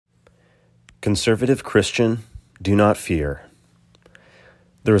Conservative Christian, do not fear.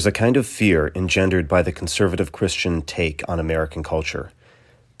 There is a kind of fear engendered by the conservative Christian take on American culture.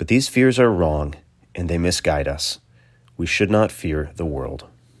 But these fears are wrong, and they misguide us. We should not fear the world.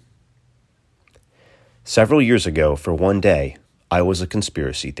 Several years ago, for one day, I was a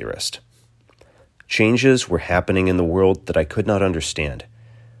conspiracy theorist. Changes were happening in the world that I could not understand.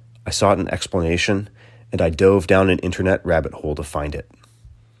 I sought an explanation, and I dove down an internet rabbit hole to find it.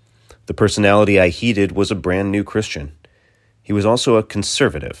 The personality I heeded was a brand new Christian. He was also a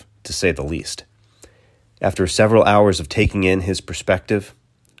conservative, to say the least. After several hours of taking in his perspective,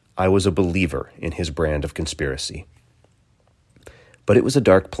 I was a believer in his brand of conspiracy. But it was a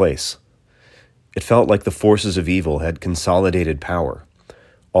dark place. It felt like the forces of evil had consolidated power.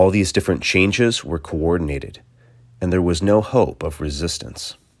 All these different changes were coordinated, and there was no hope of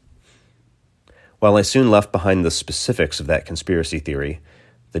resistance. While I soon left behind the specifics of that conspiracy theory,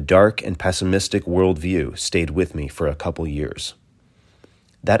 the dark and pessimistic worldview stayed with me for a couple years.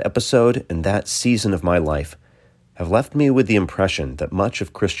 That episode and that season of my life have left me with the impression that much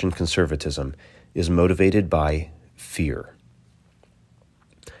of Christian conservatism is motivated by fear.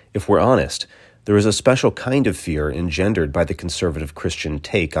 If we're honest, there is a special kind of fear engendered by the conservative Christian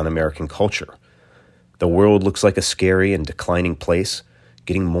take on American culture. The world looks like a scary and declining place,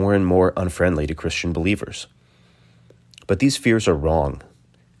 getting more and more unfriendly to Christian believers. But these fears are wrong,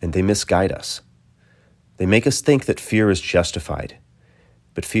 and they misguide us. They make us think that fear is justified,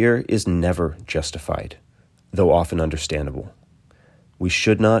 but fear is never justified, though often understandable. We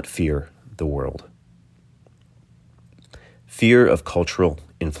should not fear the world. Fear of cultural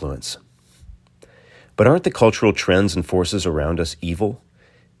influence. But aren't the cultural trends and forces around us evil,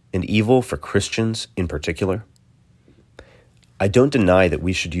 and evil for Christians in particular? I don't deny that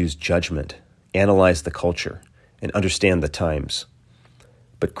we should use judgment, analyze the culture, and understand the times.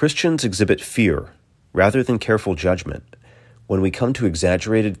 But Christians exhibit fear rather than careful judgment when we come to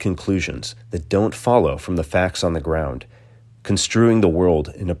exaggerated conclusions that don't follow from the facts on the ground, construing the world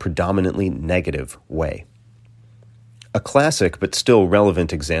in a predominantly negative way. A classic but still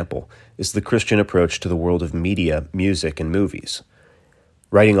relevant example is the Christian approach to the world of media, music, and movies.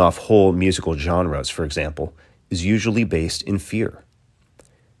 Writing off whole musical genres, for example, is usually based in fear.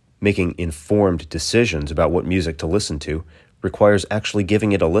 Making informed decisions about what music to listen to requires actually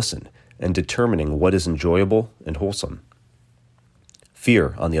giving it a listen and determining what is enjoyable and wholesome.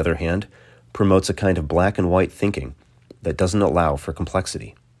 Fear, on the other hand, promotes a kind of black and white thinking that doesn't allow for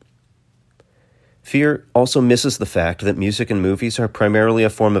complexity. Fear also misses the fact that music and movies are primarily a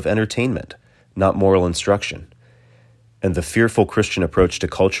form of entertainment, not moral instruction. And the fearful Christian approach to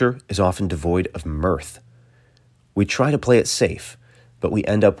culture is often devoid of mirth. We try to play it safe, but we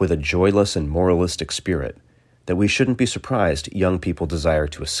end up with a joyless and moralistic spirit that we shouldn't be surprised young people desire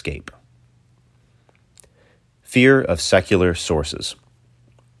to escape. Fear of secular sources.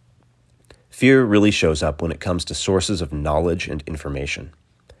 Fear really shows up when it comes to sources of knowledge and information.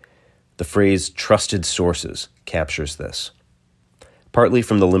 The phrase trusted sources captures this. Partly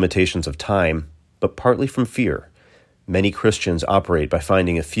from the limitations of time, but partly from fear, many Christians operate by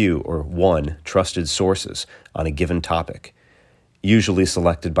finding a few or one trusted sources on a given topic, usually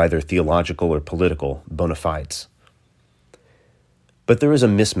selected by their theological or political bona fides. But there is a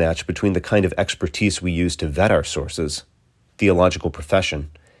mismatch between the kind of expertise we use to vet our sources, theological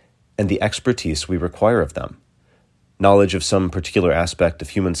profession, and the expertise we require of them, knowledge of some particular aspect of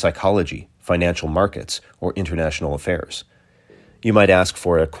human psychology, financial markets, or international affairs. You might ask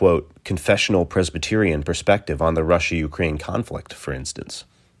for a, quote, confessional Presbyterian perspective on the Russia-Ukraine conflict, for instance.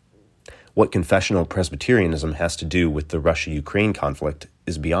 What confessional Presbyterianism has to do with the Russia-Ukraine conflict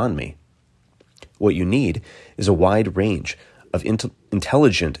is beyond me. What you need is a wide range of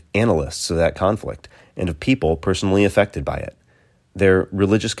intelligent analysts of that conflict and of people personally affected by it. Their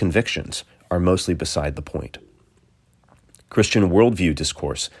religious convictions are mostly beside the point. Christian worldview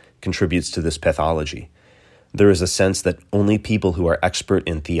discourse contributes to this pathology. There is a sense that only people who are expert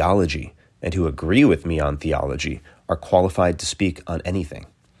in theology and who agree with me on theology are qualified to speak on anything.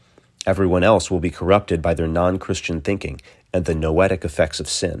 Everyone else will be corrupted by their non-Christian thinking and the noetic effects of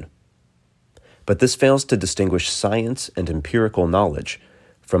sin. But this fails to distinguish science and empirical knowledge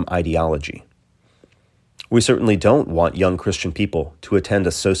from ideology. We certainly don't want young Christian people to attend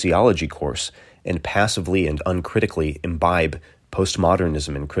a sociology course and passively and uncritically imbibe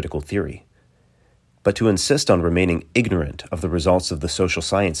postmodernism and critical theory. But to insist on remaining ignorant of the results of the social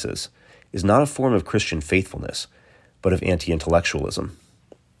sciences is not a form of Christian faithfulness, but of anti-intellectualism.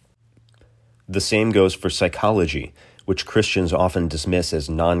 The same goes for psychology, which Christians often dismiss as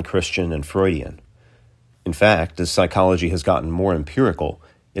non-Christian and Freudian. In fact, as psychology has gotten more empirical,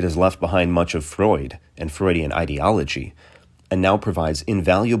 It has left behind much of Freud and Freudian ideology, and now provides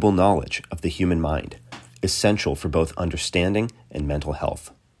invaluable knowledge of the human mind, essential for both understanding and mental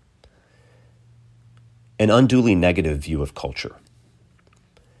health. An unduly negative view of culture.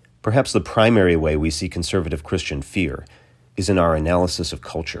 Perhaps the primary way we see conservative Christian fear is in our analysis of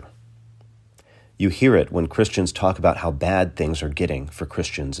culture. You hear it when Christians talk about how bad things are getting for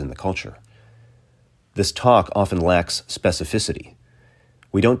Christians in the culture. This talk often lacks specificity.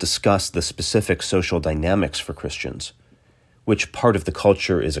 We don't discuss the specific social dynamics for Christians, which part of the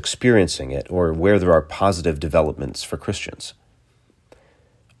culture is experiencing it, or where there are positive developments for Christians.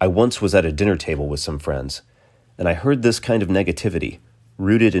 I once was at a dinner table with some friends, and I heard this kind of negativity,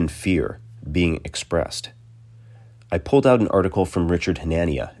 rooted in fear, being expressed. I pulled out an article from Richard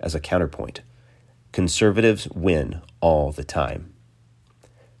Hanania as a counterpoint. Conservatives win all the time.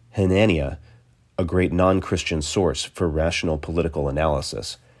 Hanania, a great non-Christian source for rational political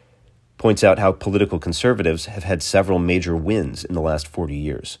analysis, points out how political conservatives have had several major wins in the last 40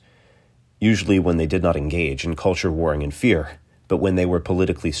 years, usually when they did not engage in culture warring and fear, but when they were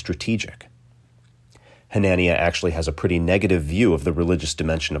politically strategic. Hanania actually has a pretty negative view of the religious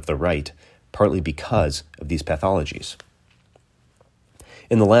dimension of the right, partly because of these pathologies.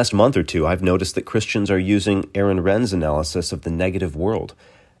 In the last month or two, I've noticed that Christians are using Aaron Renn's analysis of the negative world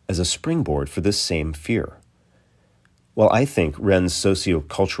as a springboard for this same fear. While I think Renn's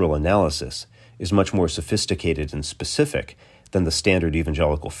sociocultural analysis is much more sophisticated and specific than the standard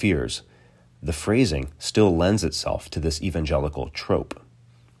evangelical fears, the phrasing still lends itself to this evangelical trope.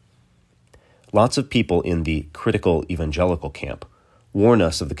 Lots of people in the critical evangelical camp warn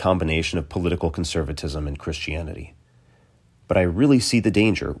us of the combination of political conservatism and Christianity. But I really see the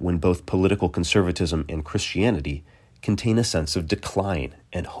danger when both political conservatism and Christianity contain a sense of decline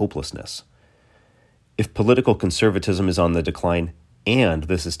and hopelessness. If political conservatism is on the decline, and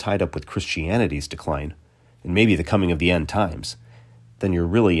this is tied up with Christianity's decline, and maybe the coming of the end times, then you're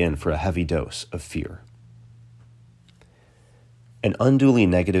really in for a heavy dose of fear. An unduly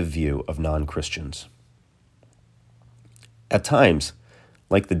negative view of non-Christians. At times,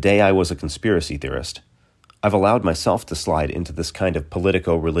 like the day I was a conspiracy theorist, I've allowed myself to slide into this kind of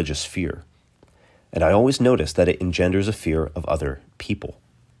politico-religious fear, and I always notice that it engenders a fear of other people.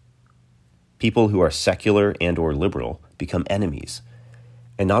 People who are secular and or liberal become enemies,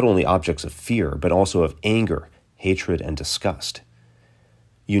 and not only objects of fear, but also of anger, hatred, and disgust.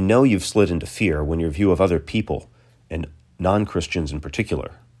 You know you've slid into fear when your view of other people, and non-Christians in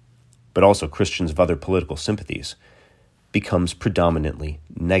particular, but also Christians of other political sympathies, becomes predominantly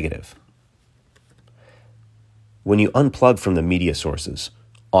negative. When you unplug from the media sources,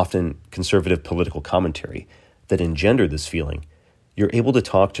 often conservative political commentary, that engender this feeling, you're able to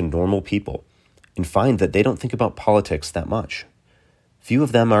talk to normal people and find that they don't think about politics that much. Few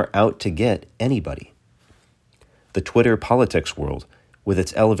of them are out to get anybody. The Twitter politics world, with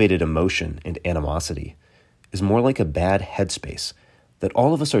its elevated emotion and animosity, is more like a bad headspace that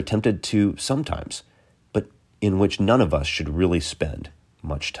all of us are tempted to sometimes, but in which none of us should really spend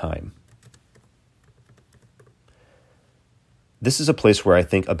much time. This is a place where I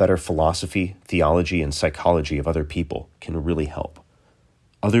think a better philosophy, theology, and psychology of other people can really help.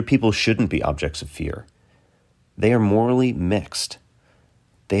 Other people shouldn't be objects of fear. They are morally mixed.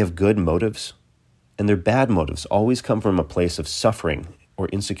 They have good motives, and their bad motives always come from a place of suffering or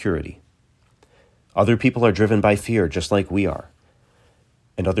insecurity. Other people are driven by fear just like we are.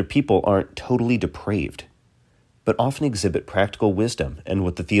 And other people aren't totally depraved, but often exhibit practical wisdom and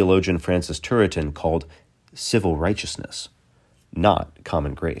what the theologian Francis Turretin called civil righteousness, not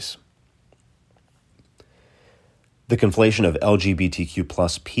common grace. The conflation of LGBTQ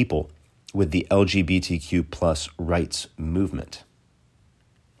plus people with the LGBTQ plus rights movement.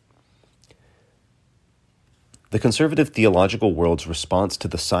 The conservative theological world's response to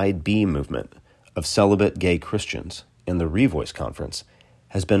the Side B movement of celibate gay Christians in the Revoice Conference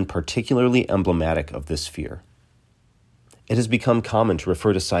has been particularly emblematic of this fear. It has become common to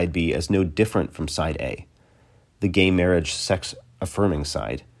refer to Side B as no different from Side A, the gay marriage sex-affirming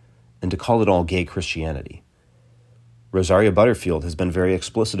side, and to call it all gay Christianity. Rosaria Butterfield has been very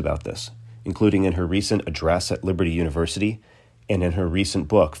explicit about this, including in her recent address at Liberty University and in her recent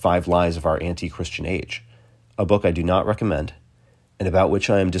book, 5 Lies of Our Anti-Christian Age, a book I do not recommend, and about which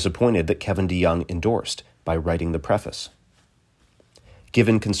I am disappointed that Kevin DeYoung endorsed by writing the preface.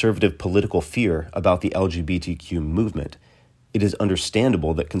 Given conservative political fear about the LGBTQ movement, it is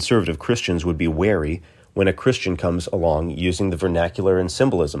understandable that conservative Christians would be wary when a Christian comes along using the vernacular and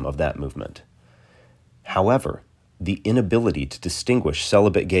symbolism of that movement. However, the inability to distinguish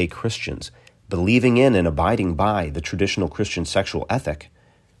celibate gay Christians believing in and abiding by the traditional Christian sexual ethic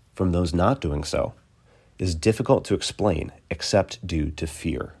from those not doing so is difficult to explain except due to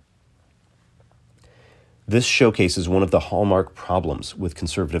fear. This showcases one of the hallmark problems with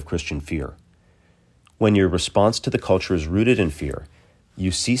conservative Christian fear. When your response to the culture is rooted in fear, you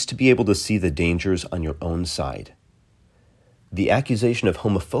cease to be able to see the dangers on your own side. The accusation of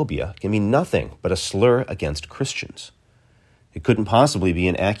homophobia can mean nothing but a slur against Christians. It couldn't possibly be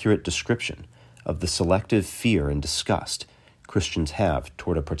an accurate description of the selective fear and disgust Christians have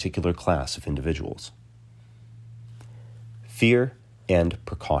toward a particular class of individuals. Fear and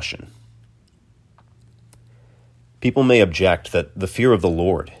precaution. People may object that the fear of the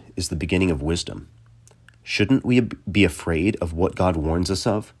Lord is the beginning of wisdom. Shouldn't we be afraid of what God warns us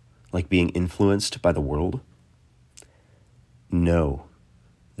of, like being influenced by the world? No,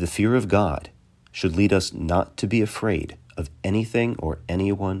 the fear of God should lead us not to be afraid of anything or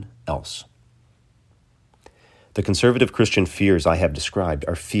anyone else. The conservative Christian fears I have described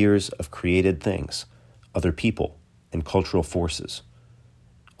are fears of created things, other people, and cultural forces.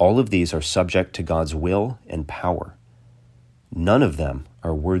 All of these are subject to God's will and power. None of them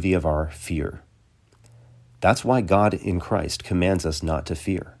are worthy of our fear. That's why God in Christ commands us not to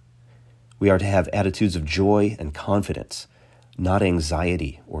fear. We are to have attitudes of joy and confidence, not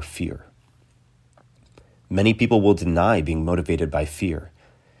anxiety or fear. Many people will deny being motivated by fear,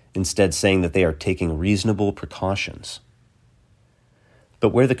 instead saying that they are taking reasonable precautions.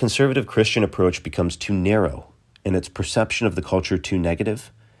 But where the conservative Christian approach becomes too narrow and its perception of the culture too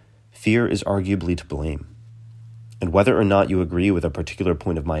negative, fear is arguably to blame. And whether or not you agree with a particular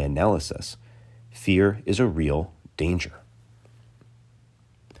point of my analysis, fear is a real danger.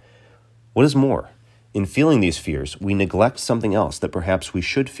 What is more, in feeling these fears, we neglect something else that perhaps we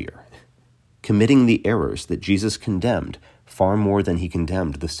should fear, committing the errors that Jesus condemned far more than he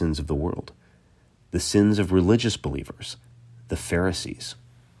condemned the sins of the world, the sins of religious believers, the Pharisees.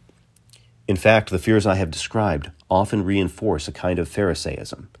 In fact, the fears I have described often reinforce a kind of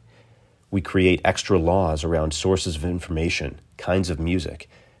Pharisaism. We create extra laws around sources of information, kinds of music,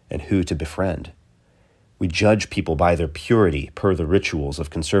 and who to befriend. We judge people by their purity per the rituals of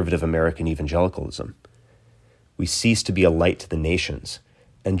conservative American evangelicalism. We cease to be a light to the nations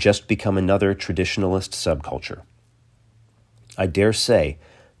and just become another traditionalist subculture. I dare say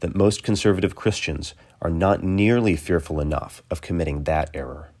that most conservative Christians are not nearly fearful enough of committing that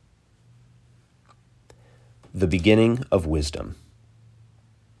error. The beginning of wisdom.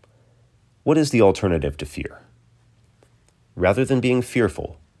 What is the alternative to fear? Rather than being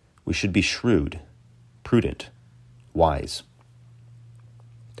fearful, we should be shrewd, prudent, wise.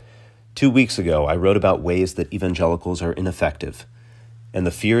 2 weeks ago, I wrote about ways that evangelicals are ineffective, and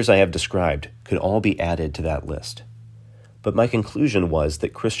the fears I have described could all be added to that list. But my conclusion was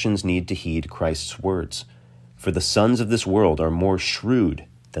that Christians need to heed Christ's words, for the sons of this world are more shrewd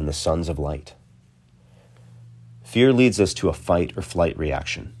than the sons of light. Fear leads us to a fight or flight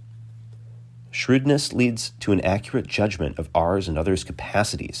reaction. Shrewdness leads to an accurate judgment of ours and others'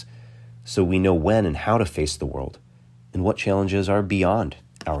 capacities, so we know when and how to face the world, and what challenges are beyond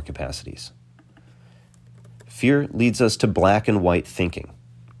our capacities. Fear leads us to black and white thinking.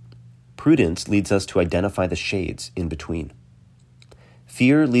 Prudence leads us to identify the shades in between.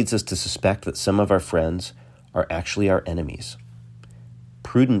 Fear leads us to suspect that some of our friends are actually our enemies.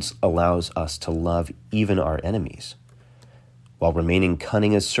 Prudence allows us to love even our enemies, while remaining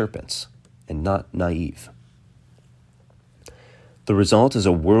cunning as serpents and not naive. The result is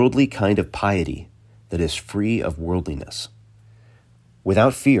a worldly kind of piety that is free of worldliness.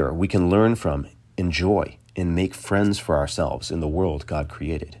 Without fear, we can learn from, enjoy, and make friends for ourselves in the world God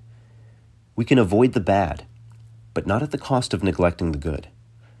created. We can avoid the bad, but not at the cost of neglecting the good.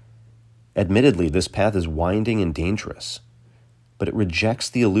 Admittedly, this path is winding and dangerous, but it rejects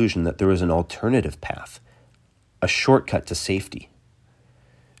the illusion that there is an alternative path, a shortcut to safety.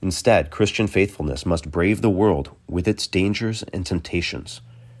 Instead, Christian faithfulness must brave the world with its dangers and temptations,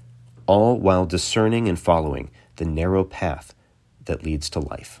 all while discerning and following the narrow path that leads to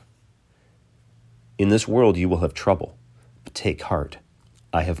life. In this world you will have trouble, but take heart.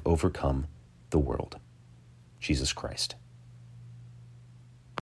 I have overcome the world. Jesus Christ.